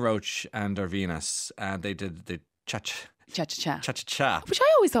Stephanie Roach and Arvinas, and they did the cha-cha-cha, which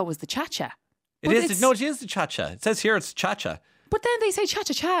I always thought was the cha-cha. It is the cha-cha. It says here it's cha-cha. But then they say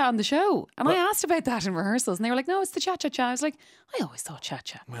cha-cha-cha on the show. And I asked about that in rehearsals and they were like, no, it's the cha-cha-cha. I was like, I always thought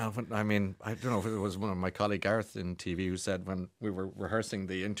cha-cha. Well, I mean, I don't know if it was one of my colleague Gareth in TV who said when we were rehearsing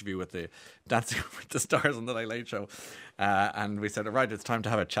the interview with the Dancing with the Stars on the Late Late Show, and we said, all right, it's time to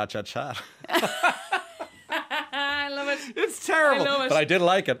have a cha-cha-cha. I love it. It's terrible. I love it. But I did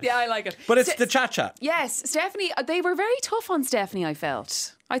like it. Yeah, I like it. But it's the cha-cha. Yes, Stephanie, they were very tough on Stephanie, I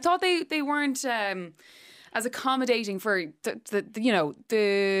felt. I thought they weren't as accommodating for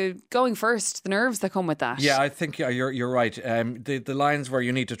the going first, the nerves that come with that. Yeah, I think you're right. The lines where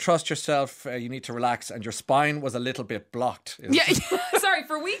you need to trust yourself, you need to relax, and your spine was a little bit blocked. Yeah, sorry,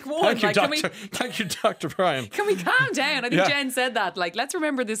 for week one. Thank you, Dr. Brian. Can we calm down? I think Jen said that. Like, let's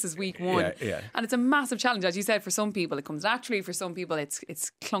remember this is week one. Yeah. And it's a massive challenge. As you said, for some people it comes naturally. For some people it's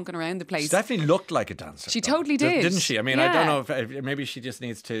clunking around the place. Stephanie looked like a dancer. She totally did. Didn't she? I mean, I don't know if maybe she just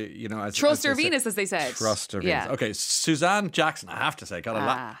needs to, trust her Venus, as they said. Trust her Venus. Yeah. Okay, Suzanne Jackson, I have to say, got a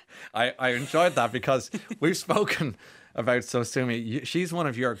lot. I enjoyed that because we've spoken about Sosumi. She's one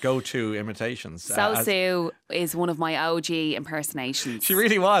of your go-to imitations. Sosu is one of my OG impersonations. She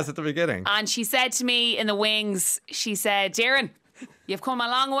really was at the beginning. And she said to me in the wings, she said, Darren, you've come a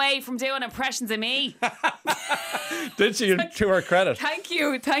long way from doing impressions of me. Did she, to her credit? Thank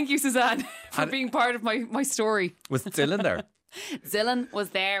you, Suzanne, for being part of my story. Was Dylan there? Dylan was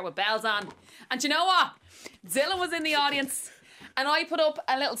there with bells on. And you know what? Dylan was in the audience And I put up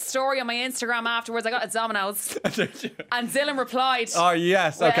a little story on my Instagram afterwards. I got at Domino's. And Dylan replied. Oh,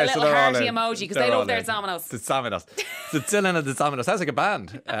 yes. Okay, so a little they're all hearty in. emoji because They're they all love their in. Domino's. The Domino's. So Dylan and the Domino's. Sounds like a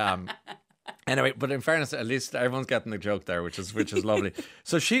band. Anyway, but in fairness, at least everyone's getting the joke there, which is lovely.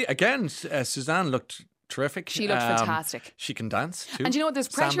 So she, again, Suzanne looked terrific. She looked fantastic. She can dance too. And you know what? There's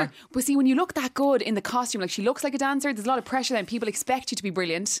pressure. Samba. But see, when you look that good in the costume, like she looks like a dancer, there's a lot of pressure then. People expect you to be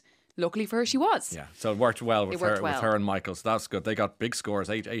brilliant. Luckily for her, she was. Yeah, so it worked well with her and Michael. So that's good. They got big scores,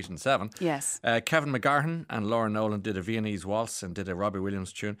 8, 8 and 7. Yes. Kevin McGarhan and Lauren Nolan did a Viennese waltz and did a Robbie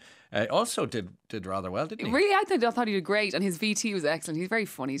Williams tune. Also did rather well, didn't he? Really, I thought he did great, and his VT was excellent. He's very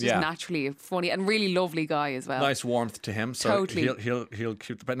funny. He's just naturally a funny and really lovely guy as well. Nice warmth to him. So totally. He'll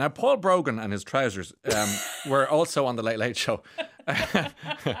keep the. But now Paul Brogan and his trousers were also on the Late Late Show.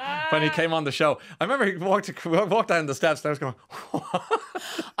 When he came on the show, I remember he walked down the steps and I was going,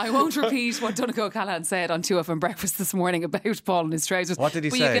 I won't repeat what Donegal Callahan said on 2FM Breakfast this morning about Paul and his trousers. What did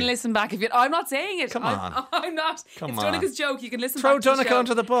he say? But you can listen back if you... I'm not saying it. Come on. I'm not. It's Donegal's joke. You can listen Throw back to the show. Donegal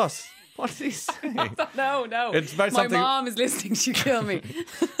under the bus. What did he say? No. It's about My something... mom is listening. She'll kill me.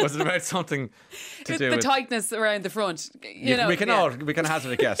 Was it about something to do the with... tightness around the front. We can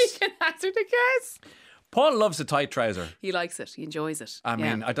hazard a guess. You can hazard a guess. Paul loves a tight trouser. He likes it. He enjoys it. I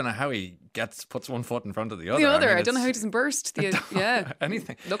mean, I don't know how he puts one foot in front of the other. I don't know how he doesn't burst.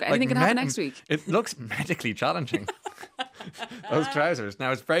 Anything. Look, anything can happen next week. It looks medically challenging. Those trousers.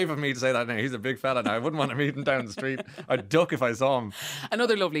 Now, it's brave of me to say that now. He's a big fella now. I wouldn't want to meet him down the street. I'd duck if I saw him.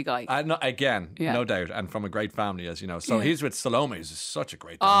 Another lovely guy. No doubt. And from a great family, as you know. So he's with Salome, who's such a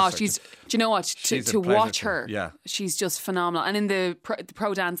great Oh, dancer. do you know what? To watch her, she's just phenomenal. And in the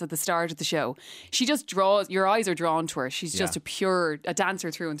pro dance at the start of the show, she just draws, your eyes are drawn to her. She's just a dancer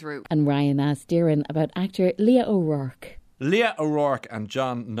through and through. And Ryan asked Darren about actor Leah O'Rourke. Leah O'Rourke and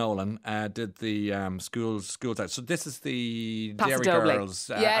John Nolan did the schools out. So this is the Dairy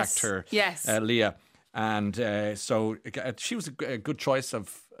Girls actor, Leah. And so she was a good choice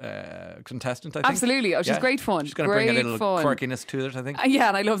of contestant, I think. Absolutely. Oh, she's great fun. She's going to bring a little quirkiness to it, I think. Yeah,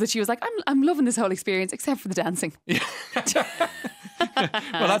 and I love that she was like, I'm loving this whole experience except for the dancing. Well,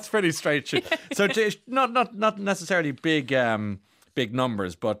 that's pretty straight. So not necessarily big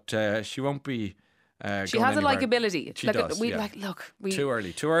numbers, but she won't be. She has a likability. She does. Too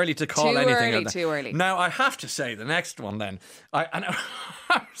early to call anything. Too early. Now I have to say the next one. Then I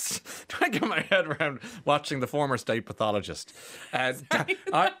was trying to get my head around watching the former state pathologist.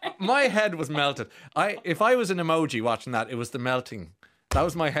 My head was melted. If I was an emoji watching that, it was the melting. That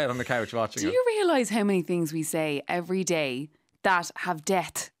was my head on the couch watching it. Do you realise how many things we say every day that have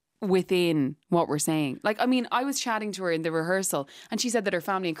death within what we're saying? Like, I mean, I was chatting to her in the rehearsal and she said that her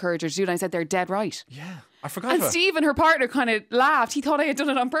family encouraged her to do it, and I said they're dead right. Yeah, I forgot. And Steve and her partner kind of laughed. He thought I had done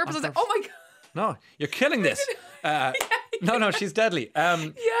it on purpose. I was like, oh my God. No, you're killing this. No, she's deadly.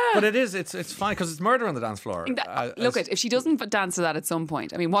 But it's fine because it's murder on the dance floor. If she doesn't dance to that at some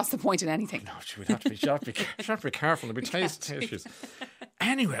point, I mean, what's the point in anything? No, she would have to be careful. There'll be taste issues.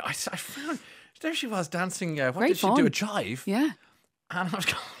 Anyway, I found there she was dancing. What Great did she fun. do? A jive? Yeah. And I was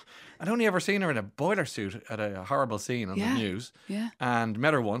going, I'd only ever seen her in a boiler suit at a horrible scene on the news. Yeah. And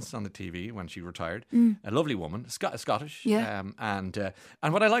met her once on the TV when she retired. A lovely woman, Scottish. Yeah. And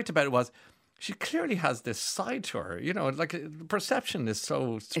what I liked about it was she clearly has this side to her. You know, like perception is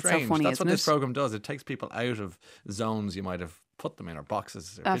so strange. It's so funny, That's what this isn't it? program does. It takes people out of zones you might have put them in, or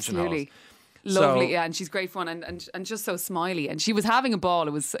boxes, or Absolutely. pigeonholes. Lovely, and she's great fun and just so smiley, and she was having a ball.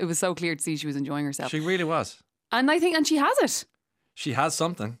 It was so clear to see she was enjoying herself. She really was. And I think, and she has it. She has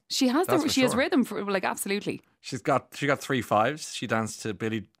something. She has has rhythm for, like, absolutely. She got 3 5s. She danced to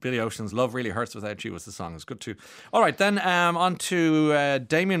Billy Ocean's "Love Really Hurts Without You" was the song. It was good too. All right, then on to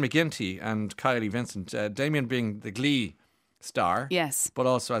Damien McGinty and Kylie Vincent. Damien being the Glee star, yes, but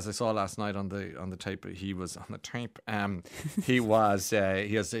also, as I saw last night on the tape, he was on the tape. He's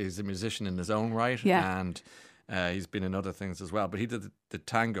a musician in his own right, and he's been in other things as well. But he did the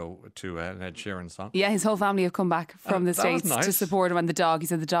tango to an Ed Sheeran song. Yeah, his whole family have come back from the States to support him, and the dog. He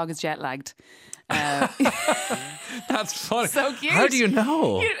said the dog is jet lagged. That's funny. So cute. How do you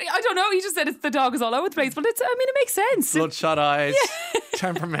know? I don't know. He just said the dog is all over the place, but it makes sense. Bloodshot eyes,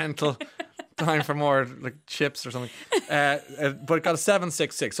 temperamental. Time for more like chips or something, but it got a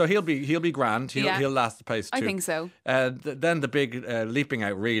 7.66, so he'll be grand. He'll last the pace too. I think so. Then the big leaping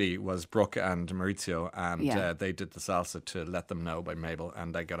out really was Brooke and Maurizio, and they did the salsa to Let Them Know by Mabel,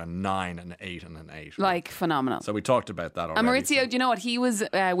 and they got a 9, an 8, and an 8. Like phenomenal. So we talked about that already. And Maurizio, do you know what? He was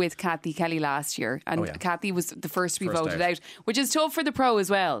with Kathy Kelly last year, and Kathy was the first to be voted out, which is tough for the pro as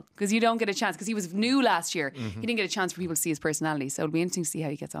well, because you don't get a chance, because he was new last year. He didn't get a chance for people to see his personality, so it'll be interesting to see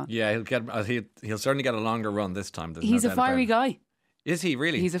how he gets on. Yeah, he'll certainly get a longer run this time. He's a fiery guy. Is he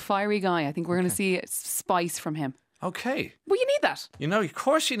really? He's a fiery guy. I think we're going to see spice from him. Okay. Well, you need that. Of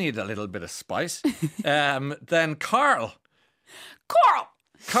course you need a little bit of spice. Then Carl,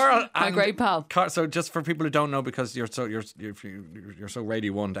 my great pal. Carl, so just for people who don't know, because you're so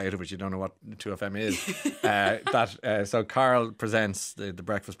Radio 1 out of it, you don't know what 2FM is. So Carl presents the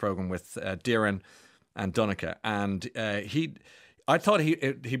breakfast program with Doireann and Donncha, and I thought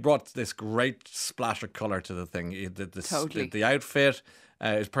he brought this great splash of colour to the thing. Totally. The outfit,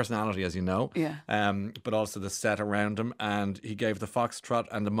 his personality, as you know. Yeah. But also the set around him, and he gave the Foxtrot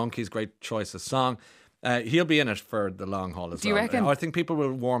and the Monkees great choice of song. He'll be in it for the long haul as well. Do you reckon? I think people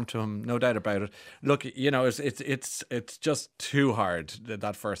will warm to him, no doubt about it. Look, it's just too hard.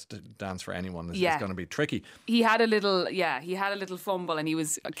 That first dance for anyone is going to be tricky. He had a little fumble, and he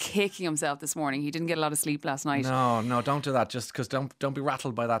was kicking himself this morning. He didn't get a lot of sleep last night. No, don't do that. Just because don't be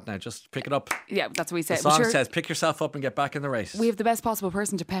rattled by that now. Just pick it up. Yeah, that's what we said. The song says, pick yourself up and get back in the race. We have the best possible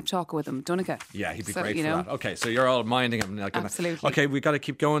person to pep talk with him, Donncha. Yeah, he'd be great for that. Okay, so you're all minding him. Absolutely. Okay, we've got to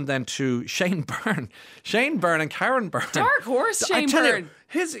keep going then to Shane Byrne. Shane Byrne and Karen Byrne. Dark horse, Shane Byrne.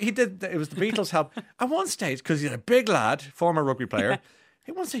 It was the Beatles' help. At one stage, because he's a big lad, former rugby player,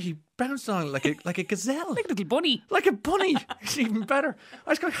 at one stage he bounced on like a gazelle. Like a little bunny. Like a bunny. It's even better.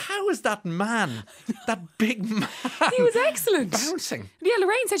 I was going, how is that man, that big man, he was excellent. Bouncing. Yeah,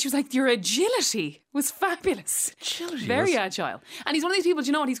 Lorraine said, she was like, your agility was fabulous. Very agile. And he's one of these people, do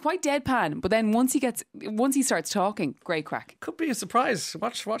you know what, he's quite deadpan, but then once he starts talking, great crack. Could be a surprise.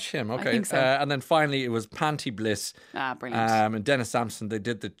 Watch him. Okay. I think so. And then finally it was Panty Bliss. Brilliant. And Dennis Sampson. They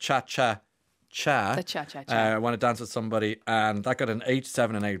did the cha-cha. The cha-cha-cha. Want to dance with somebody, and that got an 8,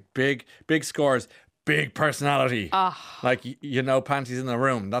 7 and 8. Big scores, big personality. Like, Panty's in the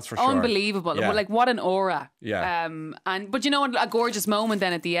room, that's for sure. Unbelievable. Yeah. Like, what an aura. Yeah. But you know what, a gorgeous moment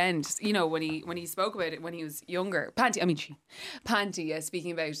then at the end, when he spoke about it when he was younger. Panty,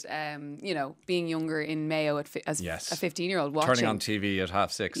 speaking about being younger in Mayo as a 15-year-old watching. Turning on TV at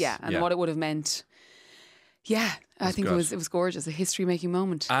 6:30. Yeah, and what it would have meant. Yeah, I think it was gorgeous, a history-making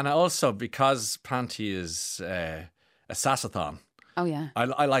moment. And also because Panty is a Sassathon. Oh yeah,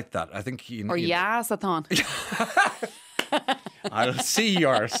 I like that. I think Yasathon. I'll see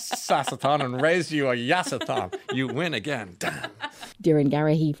your Sassathon and raise you a Yasathon. You win again. Damn. Doireann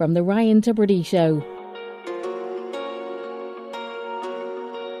Garrahy from the Ryan Tubridy Show.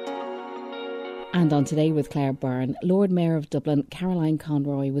 And on Today with Claire Byrne, Lord Mayor of Dublin, Caroline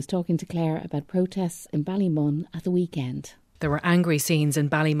Conroy, was talking to Claire about protests in Ballymun at the weekend. There were angry scenes in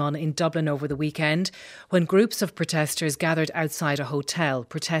Ballymun in Dublin over the weekend when groups of protesters gathered outside a hotel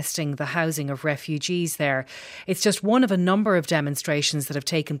protesting the housing of refugees there. It's just one of a number of demonstrations that have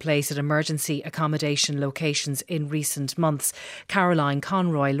taken place at emergency accommodation locations in recent months. Caroline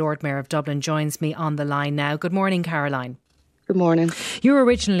Conroy, Lord Mayor of Dublin, joins me on the line now. Good morning, Caroline. Good morning. You're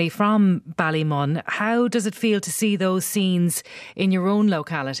originally from Ballymun. How does it feel to see those scenes in your own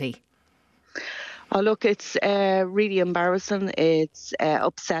locality? Oh, look, it's really embarrassing. It's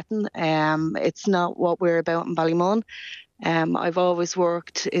upsetting. It's not what we're about in Ballymun. I've always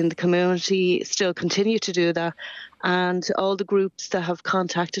worked in the community, still continue to do that. And all the groups that have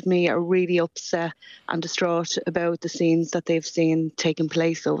contacted me are really upset and distraught about the scenes that they've seen taking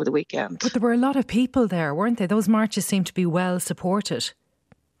place over the weekend. But there were a lot of people there, weren't they? Those marches seem to be well supported.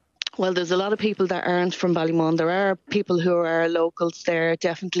 Well, there's a lot of people that aren't from Ballymun. There are people who are locals there,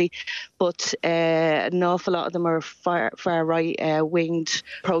 definitely, but an awful lot of them are far right winged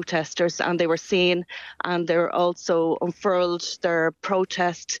protesters, and they were seen, and they're also unfurled their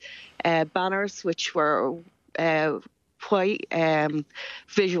protest banners, which were quite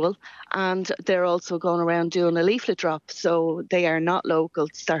visual, and they're also going around doing a leaflet drop. So they are not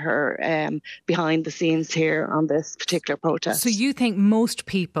locals that are behind the scenes here on this particular protest. So you think most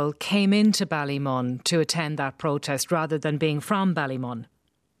people came into Ballymun to attend that protest rather than being from Ballymun?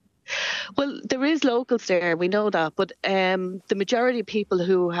 Well, there is locals there, we know that, but the majority of people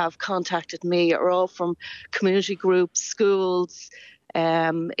who have contacted me are all from community groups, schools,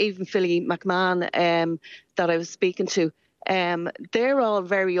 even Philly McMahon that I was speaking to. They're all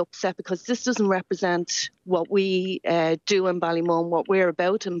very upset because this doesn't represent what we do in Ballymun, what we're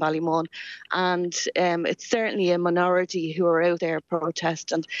about in Ballymun, and it's certainly a minority who are out there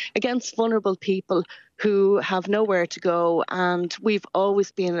protesting against vulnerable people who have nowhere to go, and we've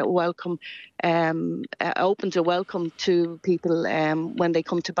always been open to welcome to people when they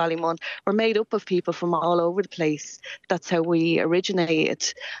come to Ballymun. We're made up of people from all over the place. That's how we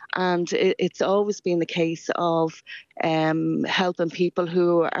originated, and it's always been the case of helping people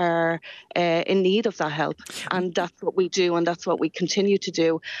who are in need of that help, and that's what we do, and that's what we continue to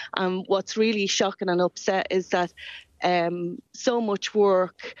do. What's really shocking and upset is that so much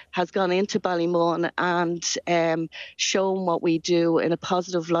work has gone into Ballymun and shown what we do in a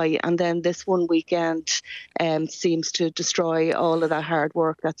positive light, and then this one weekend seems to destroy all of that hard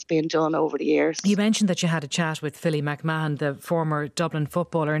work that's been done over the years. You mentioned that you had a chat with Philly McMahon, the former Dublin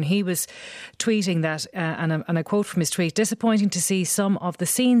footballer, and he was tweeting that, and a quote from his tweet: "Disappointing to see some of the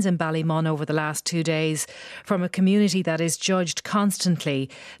scenes in Ballymun over the last 2 days, from a community that is judged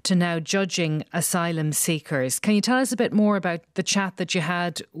constantly to now judging asylum seekers." Can you tell us a bit more about the chat that you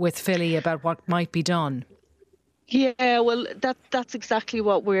had with Philly about what might be done? Yeah, well, that's exactly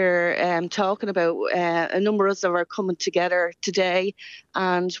what we're talking about. A number of us are coming together today,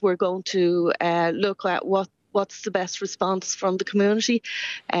 and we're going to look at what's the best response from the community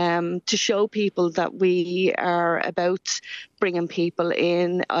to show people that we are about bringing people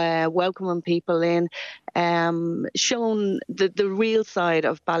in, welcoming people in, showing the real side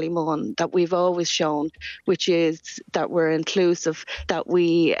of Ballymun that we've always shown, which is that we're inclusive, that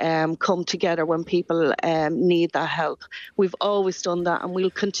we come together when people need that help. We've always done that, and we'll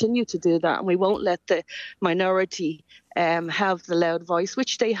continue to do that, and we won't let the minority have the loud voice,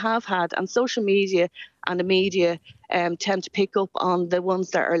 which they have had, and social media and the media tend to pick up on the ones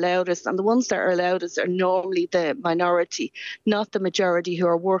that are loudest, and the ones that are loudest are normally the minority, not the majority who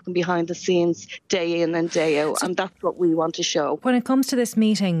are working behind the scenes day in and day out, and that's what we want to show. When it comes to this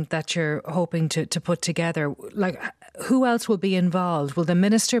meeting that you're hoping to put together, like, who else will be involved? Will the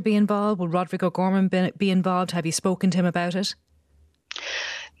Minister be involved? Will Roderick O'Gorman be involved? Have you spoken to him about it?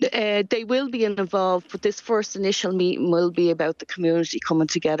 They will be involved, but this first initial meeting will be about the community coming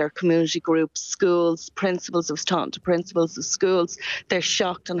together, community groups, schools, principals. I was talking to principals of schools. They're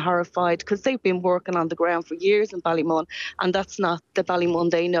shocked and horrified because they've been working on the ground for years in Ballymun, and that's not the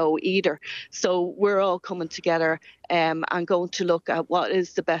Ballymun they know either. So we're all coming together and going to look at what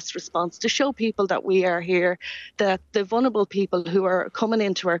is the best response to show people that we are here, that the vulnerable people who are coming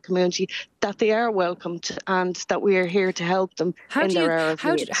into our community, that they are welcomed, and that we are here to help them in their hour of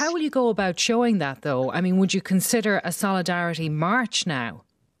need. How will you go about showing that, though? I mean, would you consider a solidarity march now?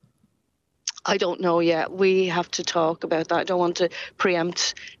 I don't know yet. We have to talk about that. I don't want to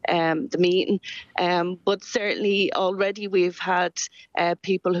preempt the meeting. But certainly already we've had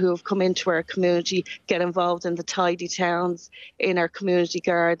people who have come into our community get involved in the tidy towns, in our community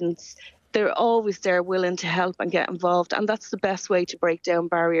gardens. They're always there willing to help and get involved. And that's the best way to break down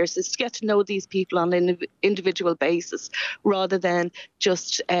barriers, is to get to know these people on an individual basis rather than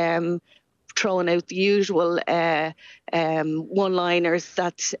just throwing out the usual one-liners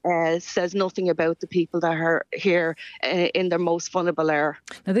that says nothing about the people that are here in their most vulnerable hour.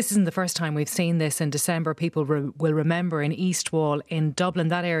 Now, this isn't the first time we've seen this. In December, people will remember in East Wall in Dublin,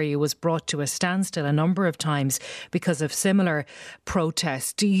 that area was brought to a standstill a number of times because of similar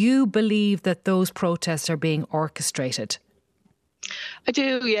protests. Do you believe that those protests are being orchestrated? I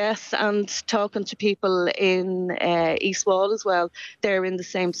do, yes, and talking to people in East Wall as well, they're in the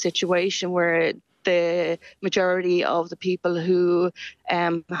same situation where the majority of the people who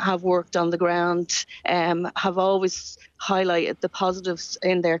have worked on the ground have always highlighted the positives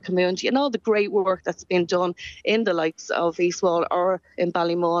in their community and all the great work that's been done in the likes of East Wall or in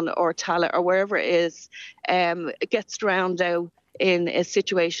Ballymun or Tallaght or wherever it is. It gets drowned out in a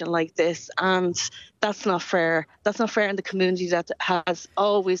situation like this, and that's not fair. That's not fair in the community that has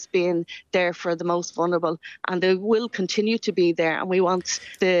always been there for the most vulnerable, and they will continue to be there. And we want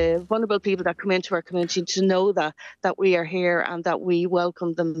the vulnerable people that come into our community to know that we are here and that we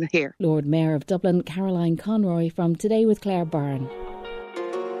welcome them here. Lord Mayor of Dublin, Caroline Conroy, from Today with Claire Byrne.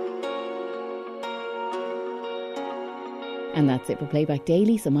 And that's it for Playback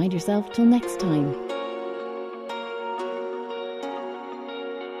Daily, so mind yourself till next time.